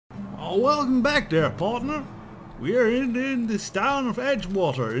Oh, welcome back there, partner. We're in this town of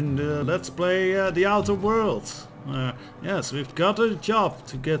Edgewater in Let's Play The Outer Worlds. Yes, we've got a job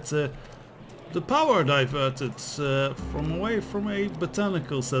to get the power diverted from away from a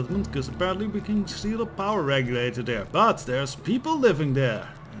botanical settlement, because apparently we can steal a power regulator there. But there's people living there,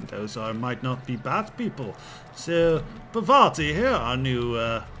 and those might not be bad people. So Parvati here, our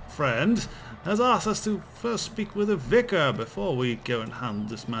new friend, has asked us to first speak with a vicar before we go and handle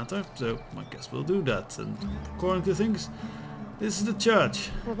this matter. So I guess we'll do that. And according to things, this is the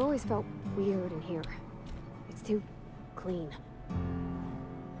church. I've always felt weird in here. It's too clean.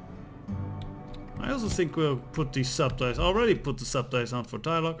 I also think we'll put these subtitles, already put the subtitles on for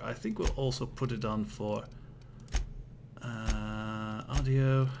dialogue. I think we'll also put it on for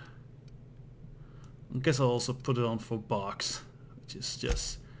audio. I guess I'll also put it on for box, which is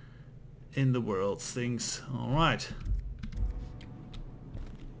just in the world things. Alright.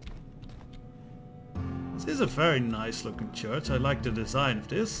 This is a very nice looking church. I like the design of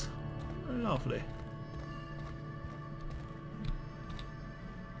this. Very lovely.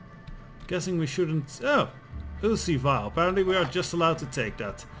 Guessing we shouldn't... Oh! Uzi Vial. Apparently we are just allowed to take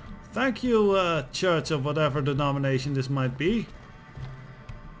that. Thank you, church of whatever denomination this might be.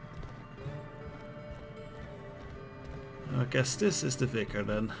 I guess this is the vicar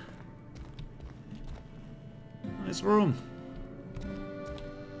then. Nice room.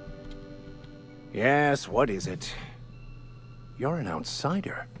 Yes, what is it? You're an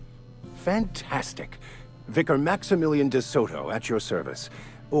outsider. Fantastic. Vicar Maximilian de Soto at your service.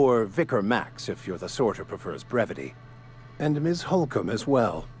 Or Vicar Max if you're the sort who prefers brevity. And Ms. Holcomb as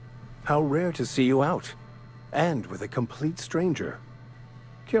well. How rare to see you out. And with a complete stranger.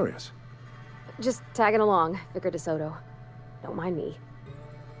 Curious. Just tagging along, Vicar de Soto. Don't mind me.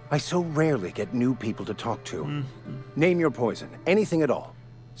 I so rarely get new people to talk to. Name your poison, anything at all.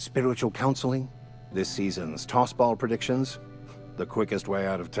 Spiritual counseling, this season's tossball predictions, the quickest way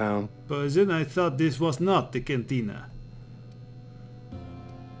out of town. Poison? I thought this was not the cantina.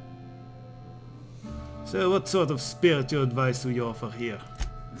 So what sort of spiritual advice do you offer here?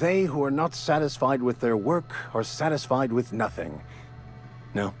 They who are not satisfied with their work are satisfied with nothing.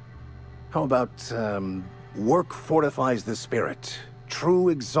 No. How about, work fortifies the spirit. True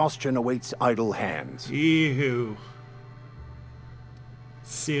exhaustion awaits idle hands. Ew.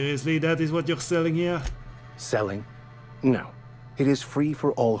 Seriously, that is what you're selling here? Selling? No. It is free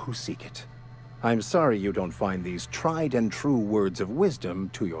for all who seek it. I'm sorry you don't find these tried and true words of wisdom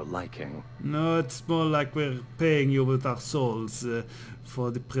to your liking. No, it's more like we're paying you with our souls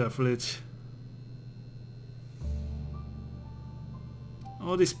for the privilege.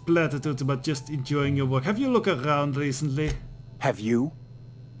 All these platitudes about just enjoying your work. Have you looked around recently? Have you?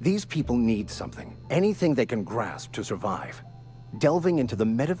 These people need something, anything they can grasp to survive. Delving into the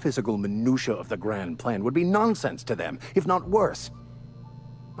metaphysical minutiae of the grand plan would be nonsense to them, if not worse.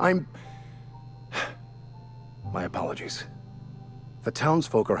 My apologies. The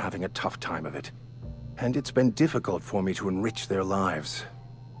townsfolk are having a tough time of it, and it's been difficult for me to enrich their lives.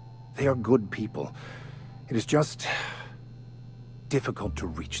 They are good people. It is just difficult to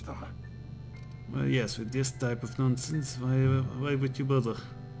reach them. Well, yes, with this type of nonsense, why would you bother?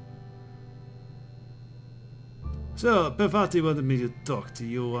 So, Parvati wanted me to talk to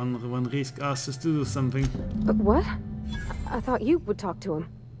you when Risk asked us to do something. What? I thought you would talk to him.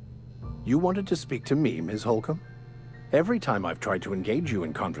 You wanted to speak to me, Ms. Holcomb? Every time I've tried to engage you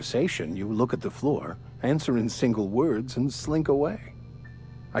in conversation, you look at the floor, answer in single words, and slink away.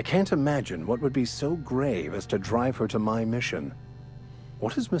 I can't imagine what would be so grave as to drive her to my mission.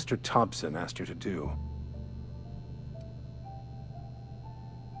 What has Mr. Thompson asked you to do?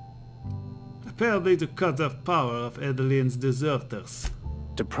 Apparently to cut off power of Adeline's deserters.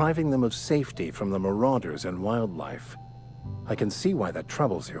 Depriving them of safety from the marauders and wildlife. I can see why that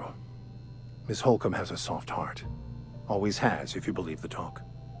troubles you. Miss Holcomb has a soft heart. Always has, if you believe the talk.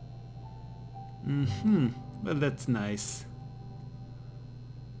 Well, that's nice.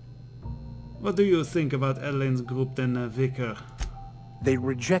 What do you think about Adeline's group then, Vicar? They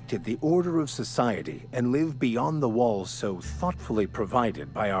rejected the order of society and live beyond the walls so thoughtfully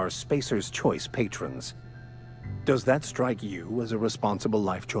provided by our Spacer's Choice patrons. Does that strike you as a responsible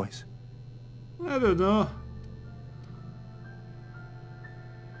life choice? I don't know.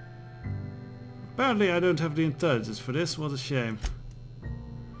 Apparently I don't have the intelligence for this, what a shame.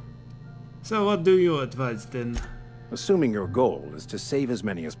 So what do you advise then? Assuming your goal is to save as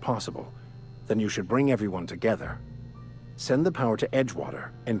many as possible, then you should bring everyone together. Send the power to Edgewater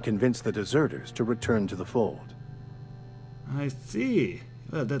and convince the deserters to return to the fold. I see.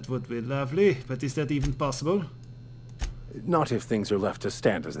 Well, that would be lovely, but is that even possible? Not if things are left to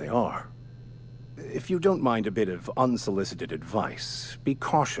stand as they are. If you don't mind a bit of unsolicited advice, be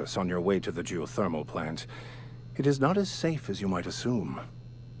cautious on your way to the geothermal plant. It is not as safe as you might assume.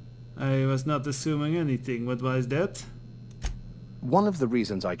 I was not assuming anything. What was that? One of the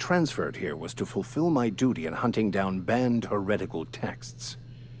reasons I transferred here was to fulfill my duty in hunting down banned heretical texts.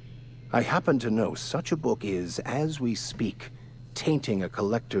 I happen to know such a book is, as we speak, tainting a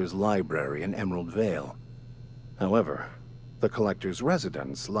collector's library in Emerald Vale. However, the collector's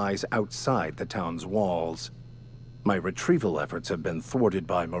residence lies outside the town's walls. My retrieval efforts have been thwarted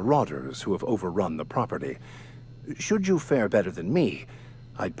by marauders who have overrun the property. Should you fare better than me,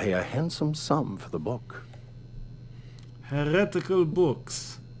 I'd pay a handsome sum for the book. Heretical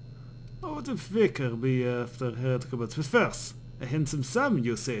books. What would a vicar be after heretical books? But first, a handsome sum,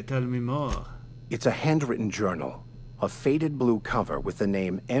 you say. Tell me more. It's a handwritten journal. A faded blue cover with the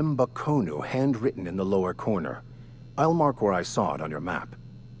name M. Bakonu handwritten in the lower corner. I'll mark where I saw it on your map.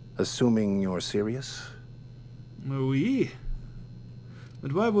 Assuming you're serious? Oui.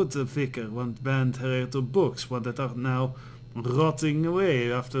 But why would the vicar want banned heretical books, one that are now rotting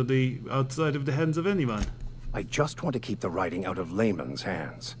away outside of the hands of anyone? I just want to keep the writing out of layman's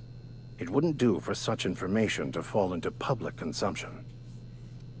hands. It wouldn't do for such information to fall into public consumption.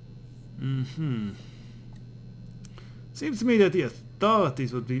 Seems to me that the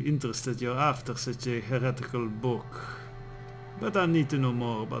authorities would be interested you're after such a heretical book. But I need to know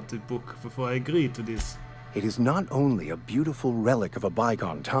more about the book before I agree to this. It is not only a beautiful relic of a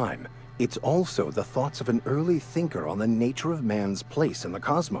bygone time, it's also the thoughts of an early thinker on the nature of man's place in the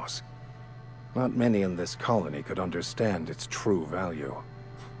cosmos. Not many in this colony could understand its true value,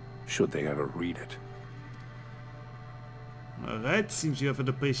 should they ever read it. Alright, seems you have an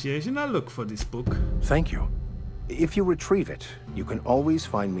appreciation. I'll look for this book. Thank you. If you retrieve it, you can always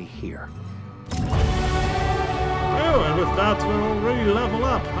find me here. Oh, and with that we'll already level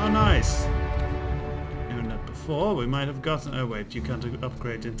up. How nice. Even that before, we might have gotten... Oh wait, you can't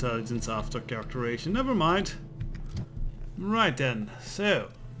upgrade intelligence after characterization. Never mind. Right then, so...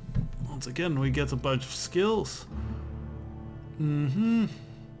 Once again, we get a bunch of skills. So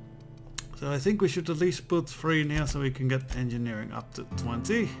I think we should at least put 3 in here so we can get engineering up to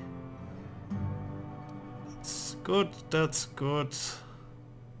 20. That's good, that's good.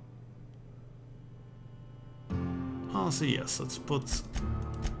 Oh, so yes, let's put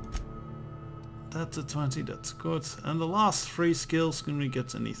that to 20, that's good. And the last 3 skills, can we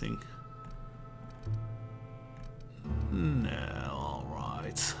get anything? No,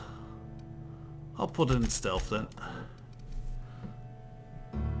 alright. I'll put in stealth then.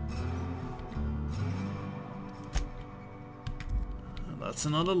 And that's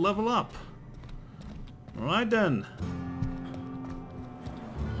another level up. Right then.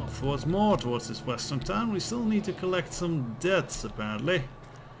 Towards this western town. We still need to collect some debts apparently.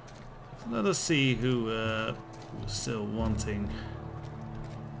 So let us see who's still wanting.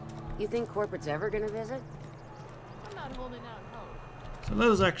 You think corporate's ever gonna visit? I'm not holding out hope. So let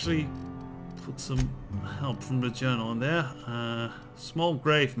us actually put some help from the journal in there. Small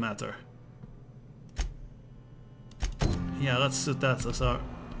grave matter. Yeah, let's set that as our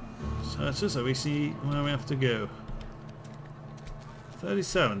searcher so we see where we have to go.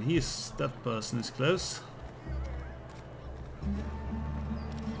 37, that person is close.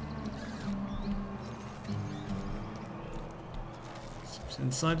 It's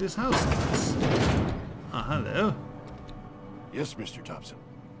inside this house. Ah, hello. Yes, Mr. Thompson.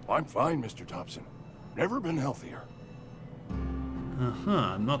 I'm fine, Mr. Thompson. Never been healthier.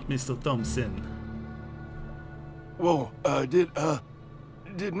 Not Mr. Thompson. Whoa, did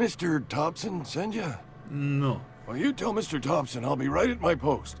Mr. Thompson send you? No. Well, you tell Mr. Thompson I'll be right at my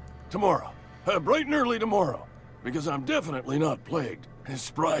post. Tomorrow. Bright and early tomorrow. Because I'm definitely not plagued. As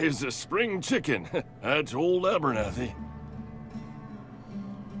spry as a spring chicken. That's old Abernathy.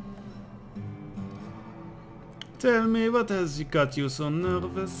 Tell me, what has got you so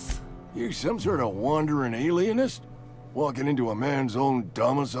nervous? You some sort of wandering alienist? Walking into a man's own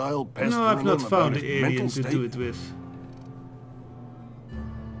domicile, pestering No, I've not him found about the his alien mental to state? do it with.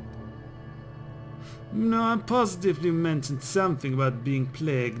 No, I positively mentioned something about being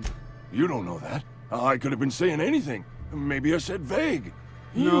plagued. You don't know that. I could have been saying anything. Maybe I said vague.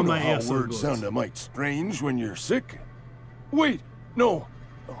 No, You know my how ears are words good. sound a mite strange when you're sick. Wait, no.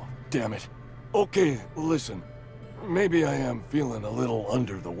 Oh, damn it. Okay, listen. Maybe I am feeling a little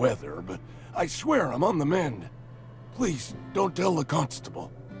under the weather, but I swear I'm on the mend. Please, don't tell the constable.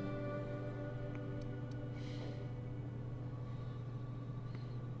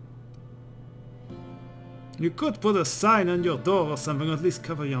 You could put a sign on your door or something, or at least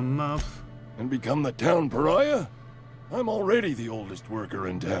cover your mouth. And become the town pariah? I'm already the oldest worker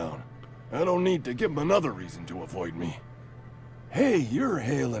in town. I don't need to give him another reason to avoid me. Hey, you're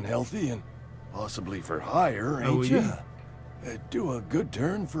hale and healthy and possibly for hire, ain't ya? Do a good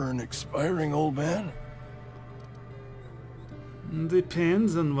turn for an expiring old man?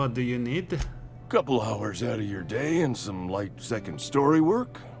 Depends on what do you need. Couple hours out of your day and some light second story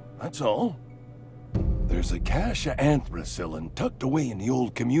work, that's all. There's a cache of anthracillin tucked away in the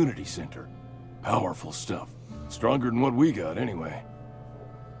old community center. Powerful stuff. Stronger than what we got, anyway.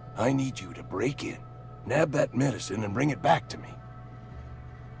 I need you to break in, nab that medicine, and bring it back to me.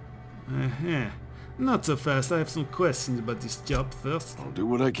 Not so fast. I have some questions about this job first. I'll do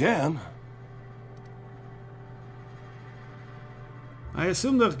what I can. I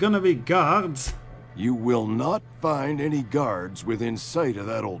assume there's gonna be guards. You will not find any guards within sight of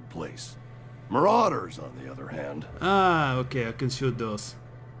that old place. Marauders, on the other hand. Ah, okay, I can shoot those.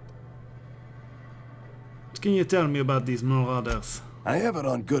 What can you tell me about these marauders? I have it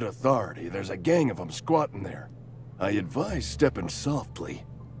on good authority. There's a gang of them squatting there. I advise stepping softly.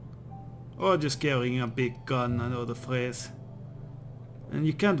 Or just carrying a big gun, I know the phrase. And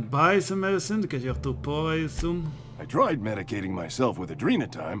you can't buy some medicine because you're too poor, I assume? I tried medicating myself with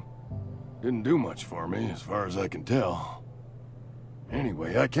Adrenatime. Didn't do much for me, as far as I can tell.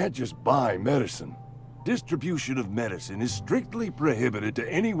 Anyway, I can't just buy medicine. Distribution of medicine is strictly prohibited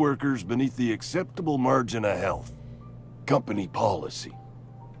to any workers beneath the acceptable margin of health. Company policy.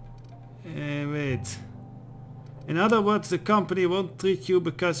 Wait. In other words, the company won't treat you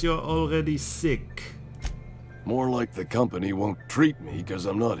because you're already sick. More like the company won't treat me because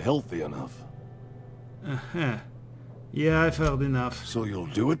I'm not healthy enough. Yeah, I've heard enough. So you'll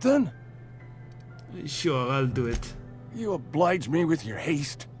do it then? Sure, I'll do it. You oblige me with your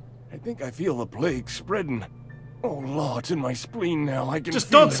haste. I think I feel the plague spreading. Oh Lord, it's in my spleen now. I can Just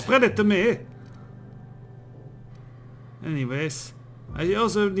feel don't spread it to me! Anyways, I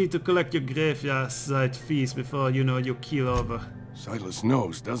also need to collect your graveyard site fees before, you keel over. Silas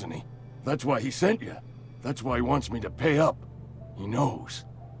knows, doesn't he? That's why he sent you. That's why he wants me to pay up. He knows.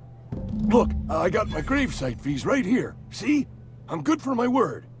 Look, I got my gravesite fees right here. See? I'm good for my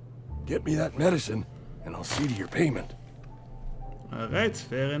word. Get me that medicine, and I'll see to your payment. Alright,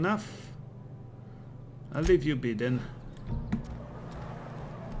 fair enough. I'll leave you be then.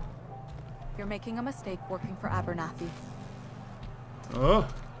 You're making a mistake working for Abernathy. Oh?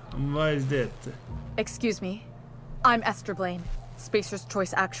 And why is that? Excuse me. I'm Esther Blaine, Spacer's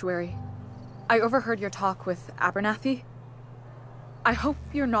Choice Actuary. I overheard your talk with Abernathy. I hope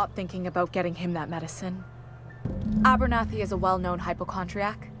you're not thinking about getting him that medicine. Abernathy is a well-known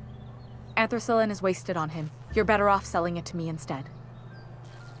hypochondriac. Anthracillin is wasted on him. You're better off selling it to me instead.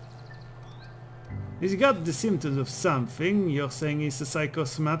 He's got the symptoms of something. You're saying he's a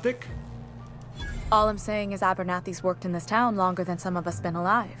psychosomatic? All I'm saying is Abernathy's worked in this town longer than some of us been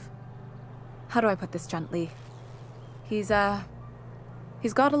alive. How do I put this gently? He's got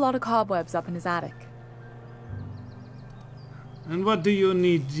a lot of cobwebs up in his attic. And what do you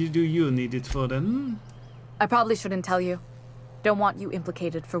need it for then? I probably shouldn't tell you. Don't want you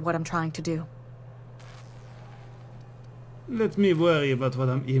implicated for what I'm trying to do. Let me worry about what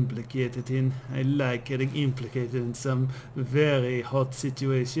I'm implicated in. I like getting implicated in some very hot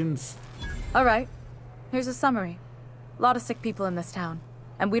situations. Alright, here's a summary. A lot of sick people in this town,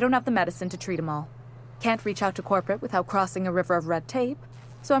 and we don't have the medicine to treat them all. Can't reach out to corporate without crossing a river of red tape,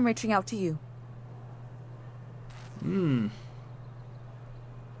 so I'm reaching out to you.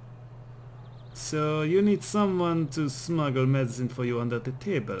 So you need someone to smuggle medicine for you under the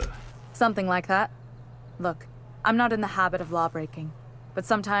table. Something like that. Look, I'm not in the habit of law-breaking, but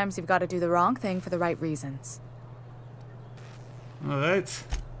sometimes you've got to do the wrong thing for the right reasons. Alright.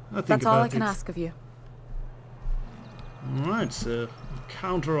 That's all I can ask of you. Alright, so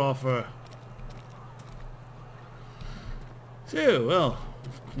counter offer. So, well,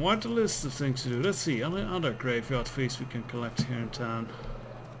 quite a list of things to do. Let's see, how many other graveyard fees we can collect here in town.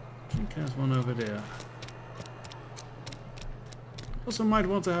 I think there's one over there. Also might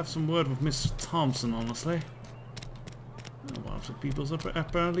want to have some word with Mr. Thompson, honestly. One of the people's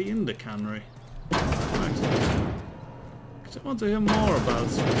apparently in the cannery. Right. I want to hear more about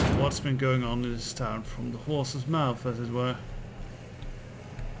what's been going on in this town from the horse's mouth, as it were.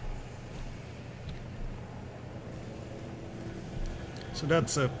 So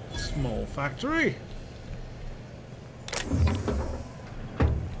that's a small factory.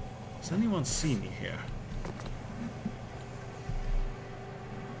 Does anyone see me here?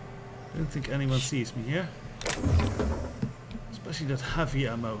 I don't think anyone sees me here. Especially that heavy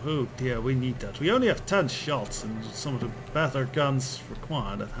ammo. Oh dear, we need that. We only have 10 shots and some of the better guns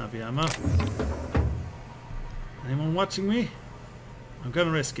require that heavy ammo. Anyone watching me? I'm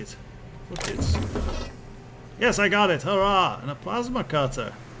gonna risk it. What is? Yes, I got it! Hurrah! And a plasma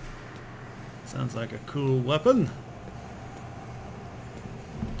cutter. Sounds like a cool weapon.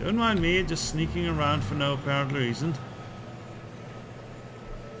 Don't mind me, just sneaking around for no apparent reason.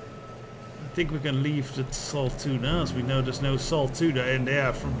 I think we can leave the salt tuna, as we know there's no salt tuna in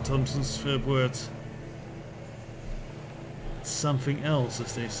there from Thompson's words. It's something else,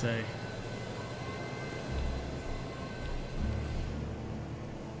 as they say.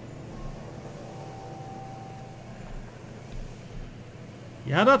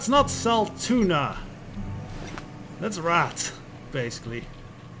 Yeah, that's not salt tuna. That's rat, basically.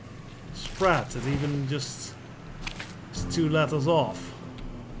 Sprat, it's even just 2 letters off.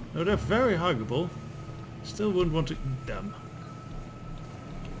 No, they're very huggable. Still wouldn't want to eat them.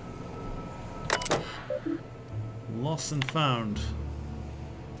 Lost and found.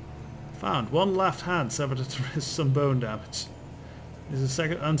 Found. 1 left hand severed at the wrist, some bone damage. This is the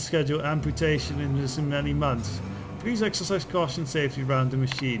second unscheduled amputation in this many months. Please exercise caution and safety around the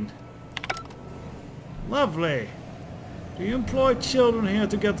machine. Lovely! Do you employ children here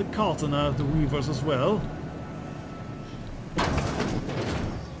to get the cotton out of the weavers as well?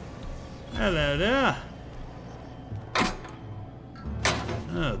 Hello there!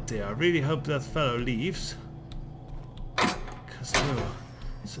 Oh dear, I really hope that fellow leaves. Because, oh,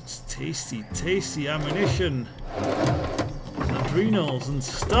 such tasty, tasty ammunition. And adrenals and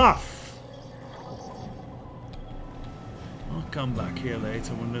stuff! I'll come back here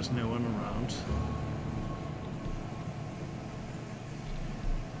later when there's no one around.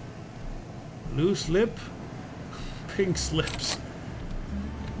 Loose lip, pink slips.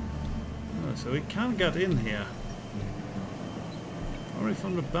 Oh, so we can get in here. Already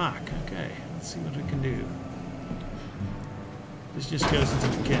from the back. Okay, let's see what we can do. This just goes into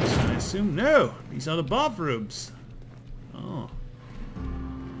the kitchen, I assume. No! These are the bathrooms. Oh.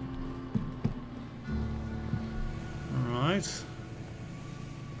 Alright. So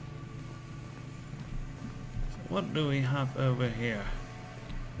what do we have over here?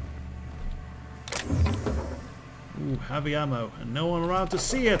 Ooh, heavy ammo, and no one around to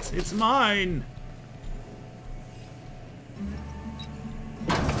see it! It's mine!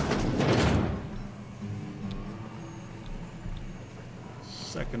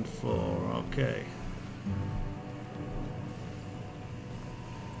 Second floor, okay.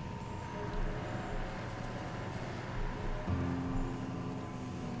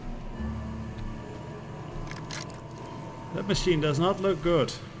 That machine does not look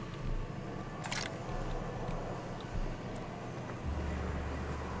good.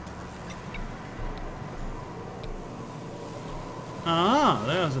 Ah,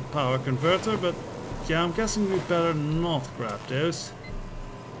 there's a power converter, but yeah, I'm guessing we better not grab those.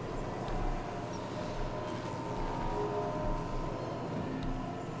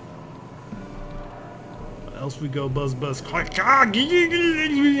 Or else we go buzz buzz.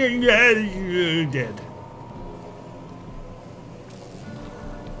 Dead.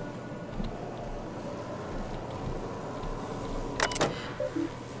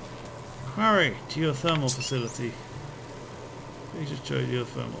 Quarry, geothermal facility. Please just show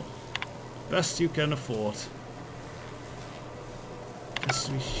geothermal. Best you can afford. Guess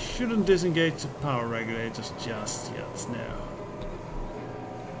we shouldn't disengage the power regulators just yet, no.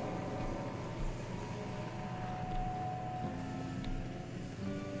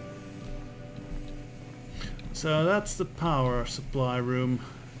 So that's the power supply room.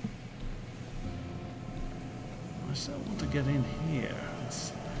 I still want to get in here.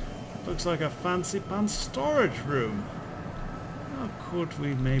 It looks like a fancy pants storage room. How could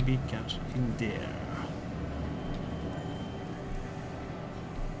we maybe get in there?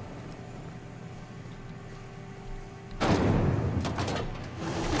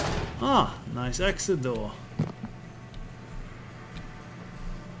 Ah, nice exit door.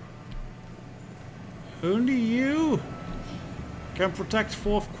 Only you can protect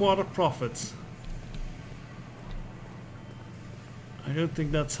fourth quarter profits. I don't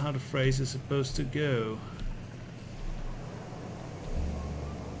think that's how the phrase is supposed to go.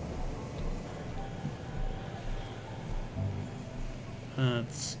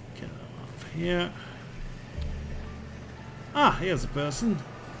 Let's get off here. Ah, here's a person.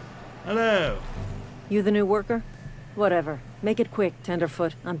 Hello. You the new worker? Whatever. Make it quick,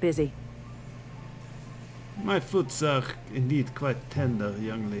 tenderfoot. I'm busy. My foots are indeed quite tender,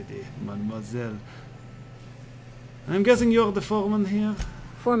 young lady, mademoiselle. I'm guessing you're the foreman here?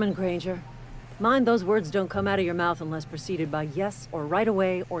 Foreman Granger. Mind those words don't come out of your mouth unless preceded by yes or right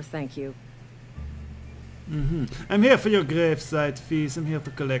away or thank you. I'm here for your gravesite fees. I'm here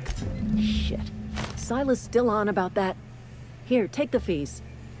to collect. Shit. Silas still on about that. Here, take the fees.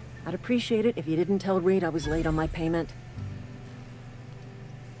 I'd appreciate it if you didn't tell Reed I was late on my payment.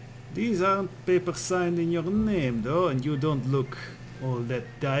 These aren't papers signed in your name, though, and you don't look all that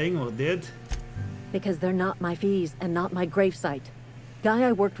dying or dead. Because they're not my fees and not my gravesite. Guy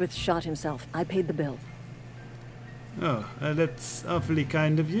I worked with shot himself. I paid the bill. Oh, that's awfully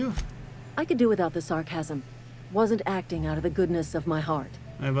kind of you. I could do without the sarcasm. Wasn't acting out of the goodness of my heart.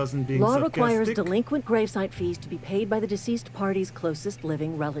 I wasn't being Law sarcastic. requires delinquent gravesite fees to be paid by the deceased party's closest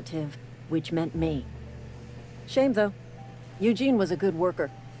living relative, which meant me. Shame, though. Eugene was a good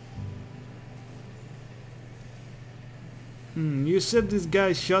worker. You said this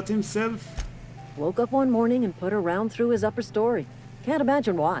guy shot himself? Woke up one morning and put a round through his upper story. Can't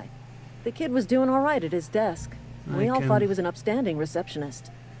imagine why. The kid was doing all right at his desk. We all thought he was an upstanding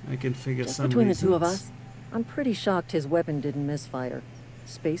receptionist. I can figure Just some between reasons. the two of us, I'm pretty shocked his weapon didn't misfire.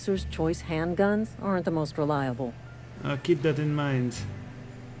 Spacer's Choice handguns aren't the most reliable. I'll keep that in mind.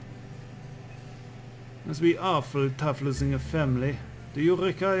 Must be awful tough losing a family. Do you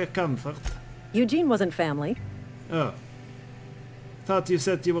require comfort? Eugene wasn't family. Oh. Thought you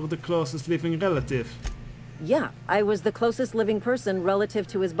said you were the closest living relative. Yeah, I was the closest living person relative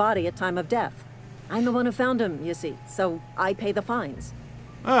to his body at time of death. I'm the one who found him, you see, so I pay the fines.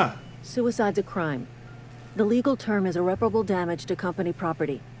 Ah, Suicide's a crime. The legal term is irreparable damage to company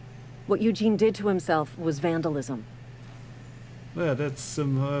property. What Eugene did to himself was vandalism. well, that's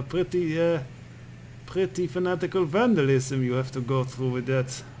some pretty fanatical vandalism you have to go through with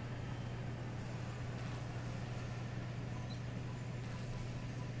that.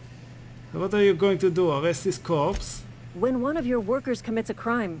 What are you going to do? Arrest his corpse? When one of your workers commits a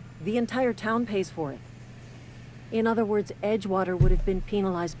crime, the entire town pays for it. In other words, Edgewater would have been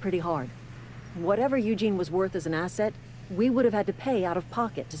penalized pretty hard. Whatever Eugene was worth as an asset, we would have had to pay out of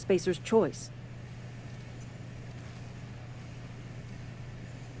pocket to Spacer's Choice.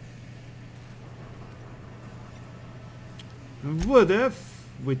 Would have,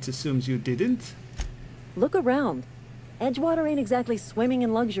 which assumes you didn't. Look around. Edgewater ain't exactly swimming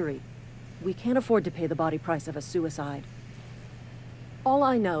in luxury. We can't afford to pay the body price of a suicide. All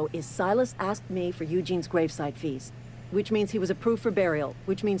I know is Silas asked me for Eugene's gravesite fees, which means he was approved for burial,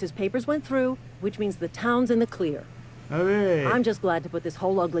 which means his papers went through, which means the town's in the clear. Hooray. I'm just glad to put this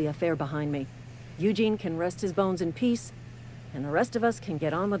whole ugly affair behind me. Eugene can rest his bones in peace, and the rest of us can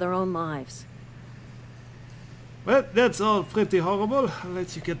get on with our own lives. Well, that's all pretty horrible. I'll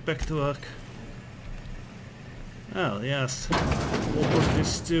let you get back to work. Well, yes. Awkward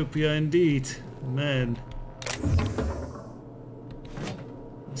dystopia indeed. Man.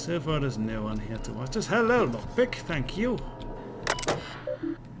 So far there's no one here to watch us. Hello, lockpick. Thank you.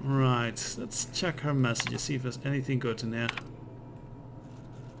 Right, let's check her messages, see if there's anything good in there.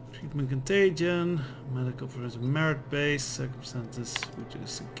 Treatment contagion, medical for merit-based, circumstances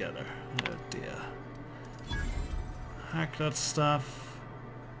reduced together. Oh dear. Hack that stuff.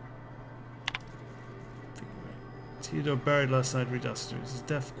 Theodore buried last night, redusters. His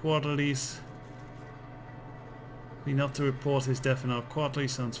death quarterlies. We not to report his death in our quarterly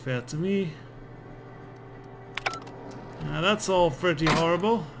sounds fair to me. That's all pretty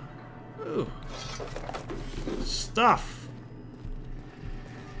horrible. Ooh. Stuff.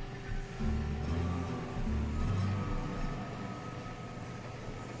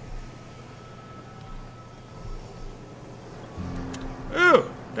 Ooh,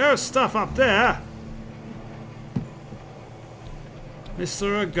 there's stuff up there.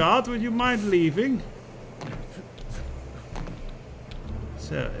 Mr. Agard, would you mind leaving?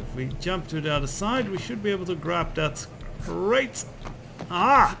 So, if we jump to the other side, we should be able to grab that crate.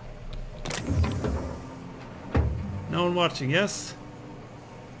 Ah! No one watching, yes?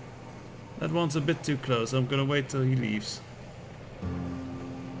 That one's a bit too close. I'm gonna wait till he leaves.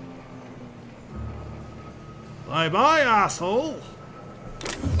 Bye-bye, asshole!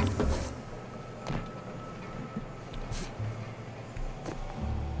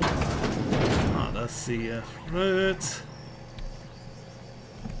 That's the threat.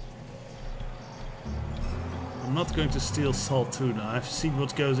 I'm not going to steal salt tuna. I've seen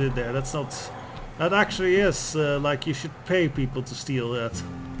what goes in there. That's not... That actually is like you should pay people to steal that.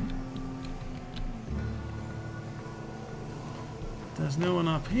 There's no one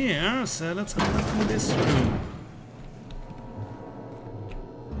up here, so let's have a look in this room.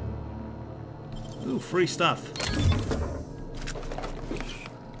 Ooh, free stuff.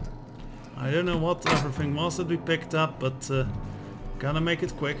 I don't know what everything was that we picked up, but gotta make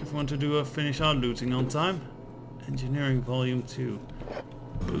it quick if we want to finish our looting on time. Engineering Volume 2.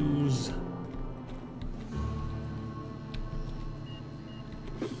 Booze.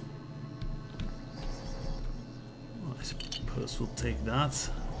 suppose we'll take that.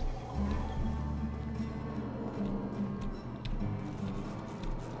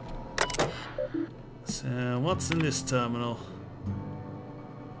 So, what's in this terminal?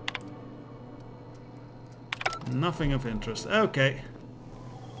 Nothing of interest. Okay.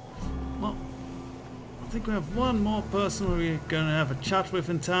 Well, I think we have one more person we're going to have a chat with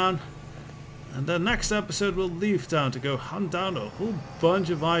in town. And then next episode we'll leave town to go hunt down a whole bunch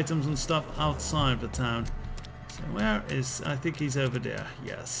of items and stuff outside the town. So where is... I think he's over there.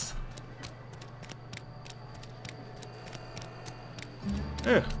 Yes.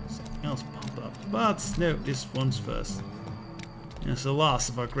 Oh, something else popped up. But no, this one's first. It's the last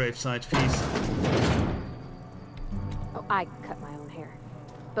of our gravesite fees. Oh, I cut my own hair.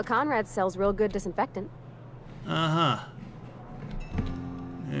 But Conrad sells real good disinfectant. Uh-huh.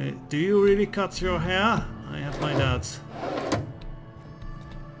 Do you really cut your hair? I have my doubts.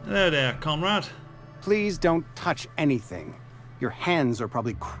 Hello there, Conrad. Please don't touch anything. Your hands are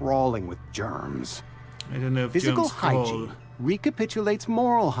probably crawling with germs. I don't know if Physical germs crawl. hygiene recapitulates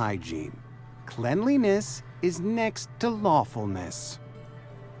moral hygiene. Cleanliness is next to lawfulness.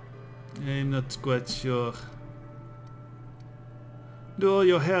 I'm not quite sure. Do all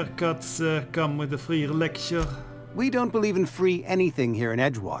your haircuts come with a free lecture? We don't believe in free anything here in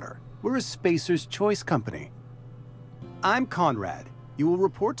Edgewater. We're a Spacer's Choice company. I'm Conrad. You will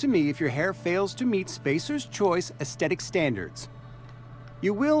report to me if your hair fails to meet Spacer's Choice aesthetic standards.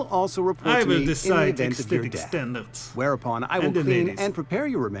 You will also report to me in the event of your death, standards. whereupon I will clean and prepare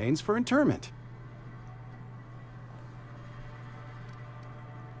your remains for interment.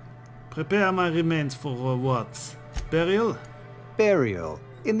 Prepare my remains for what? Burial? Burial,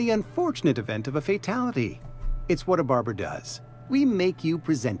 in the unfortunate event of a fatality. It's what a barber does. We make you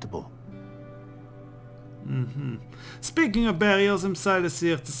presentable. Speaking of burials, I'm Silas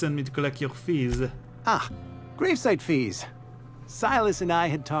here to send me to collect your fees. Ah, gravesite fees. Silas and I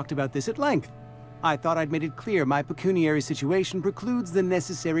had talked about this at length. I thought I'd made it clear my pecuniary situation precludes the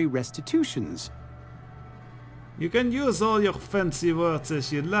necessary restitutions. You can use all your fancy words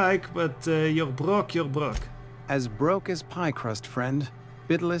as you like, but you're broke, you're broke. As broke as pie crust, friend.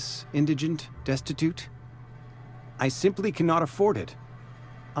 Bidless, indigent, destitute. I simply cannot afford it.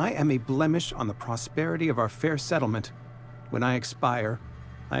 I am a blemish on the prosperity of our fair settlement. When I expire,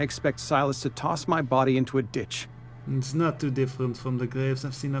 I expect Silas to toss my body into a ditch. It's not too different from the graves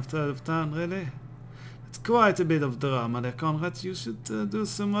I've seen outside of town, really. It's quite a bit of drama there, Conrad. You should do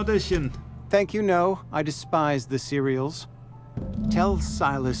some audition. Thank you, no. I despise the serials. Tell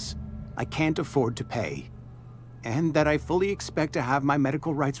Silas I can't afford to pay. And that I fully expect to have my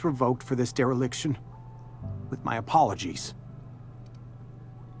medical rights revoked for this dereliction. With my apologies.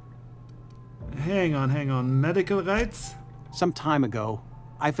 Hang on. Medical rights? Some time ago,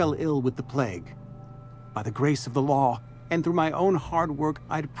 I fell ill with the plague. By the grace of the law, and through my own hard work,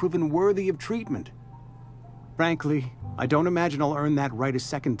 I'd proven worthy of treatment. Frankly, I don't imagine I'll earn that right a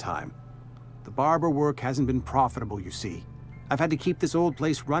second time. The barber work hasn't been profitable, you see. I've had to keep this old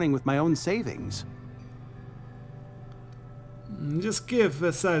place running with my own savings. Just give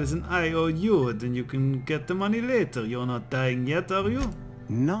Silas an IOU, then you can get the money later. You're not dying yet, are you?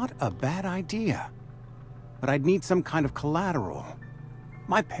 Not a bad idea. But I'd need some kind of collateral.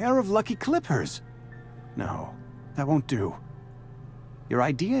 My pair of lucky clippers! No, that won't do. Your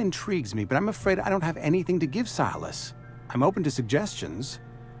idea intrigues me, but I'm afraid I don't have anything to give Silas. I'm open to suggestions.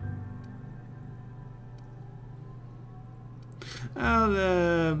 I'll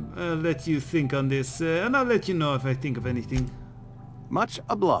let you think on this, and I'll let you know if I think of anything. Much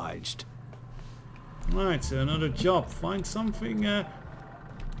obliged. Right, so another job. Find something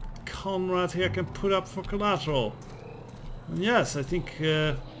Conrad here can put up for collateral. And yes, I think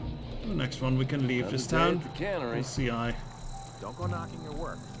the next one we can leave this town. We'll see. Don't go knocking your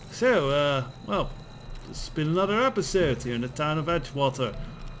work. So, well, this has been another episode here in the town of Edgewater.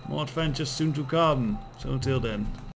 More adventures soon to come. So until then.